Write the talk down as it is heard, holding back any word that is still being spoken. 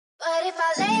But if I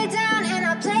lay down and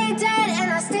I play dead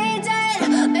and I stay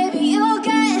dead, maybe you'll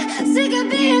get sick of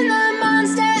being the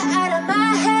monster out of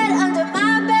my head, under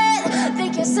my bed.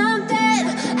 Think you're something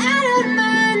out of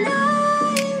my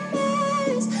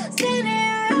nightmares,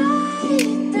 standing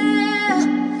right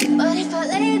there. But if I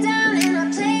lay down and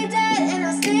I play dead and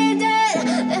I stay dead,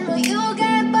 then will you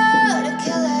get bored of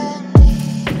killing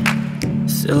me?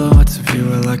 Silhouettes of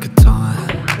you are like a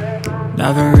taunt.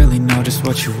 Never really know just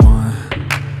what you want.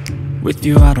 With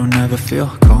you I don't ever feel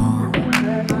calm.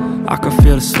 I can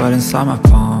feel the sweat inside my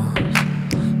palms.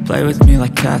 Play with me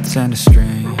like cats and a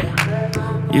string.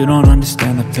 You don't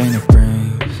understand the pain it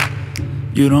brings.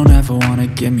 You don't ever wanna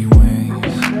give me wings.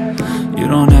 You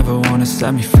don't ever wanna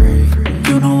set me free.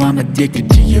 You know I'm addicted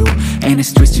to you, and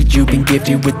it's twisted, you've been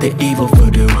gifted with the evil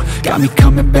voodoo. Got me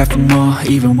coming back for more,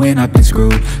 even when I've been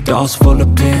screwed. Dolls full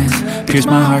of pins, pierce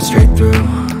my heart straight through.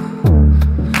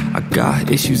 I got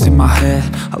issues in my head,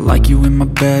 I like you in my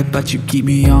bed, but you keep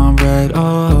me on red.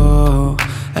 Oh,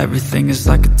 everything is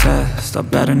like a test, I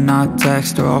better not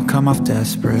text or I'll come off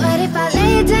desperate. But if I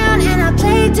lay down and I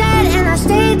play dead and I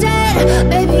stay dead,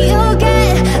 maybe you'll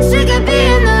get sick of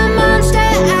being the monster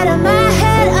out of my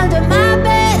head, under my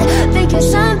bed. Think you're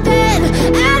something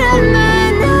out of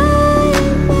my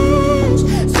nightmares,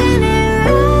 standing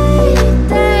right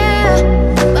there.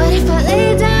 But if I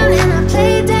lay down and I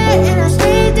play dead and I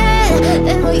stay dead,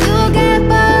 then will you get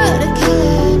bored of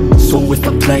killing me? So if I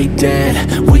play dead,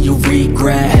 will you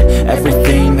regret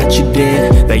everything that you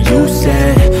did, that you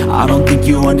said? I don't think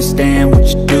you understand what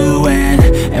you're doing,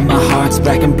 and my heart's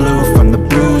black and blue from the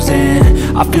bruising.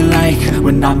 I feel like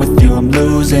when I'm with you I'm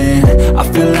losing. I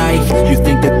feel like you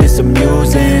think that this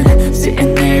amusing,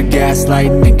 sitting there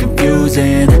gaslighting and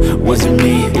confusing. Was it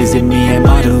me? Is it me? Am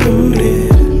I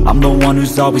deluded? I'm the one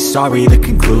who's always sorry, the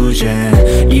conclusion,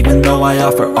 even though I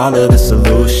offer all of the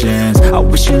solutions. I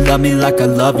wish you loved me like I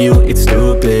love you, it's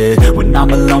stupid. When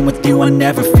I'm alone with you I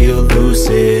never feel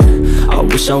lucid. I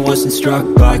wish I wasn't struck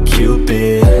by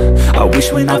Cupid. I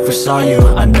wish when I first saw you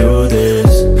I knew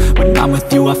this. When I'm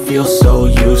with you I feel so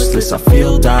useless, I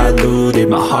feel diluted,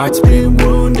 my heart's been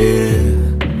wounded.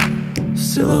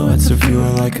 Silhouettes of you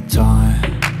are like a taunt.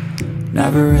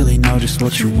 Never really know just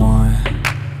what you want.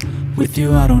 With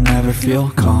you I don't ever feel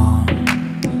calm.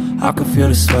 I can feel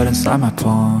the sweat inside my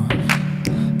palms.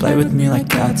 Play with me like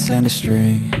cats and a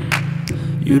string.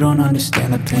 You don't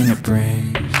understand the pain it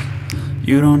brings.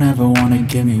 You don't ever wanna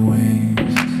give me wings.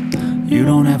 You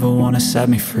don't ever wanna set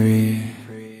me free.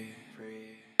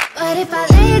 But if I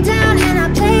lay down and I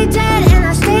play dead and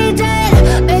I stay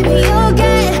dead, maybe you'll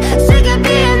get sick of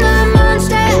being the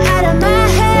monster out of my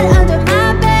head, under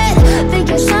my bed. Think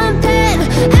you're something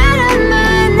out of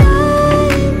my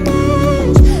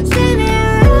nightmares,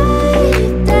 standing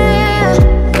right there.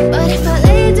 But if I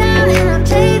lay down and I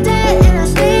play dead and I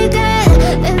stay dead,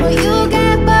 then will you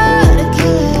get bored of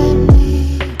killing me?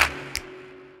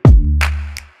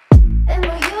 Then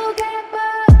will you get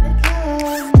bored of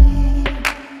killing me?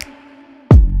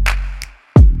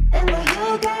 And will you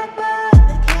get bored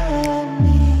of killing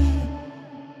me?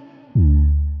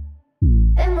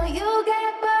 And will you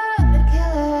get bored of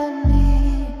killing me?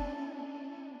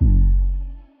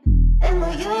 And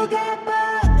will you get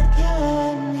bored of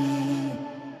killing me?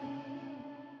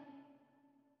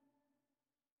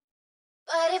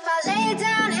 But if I lay down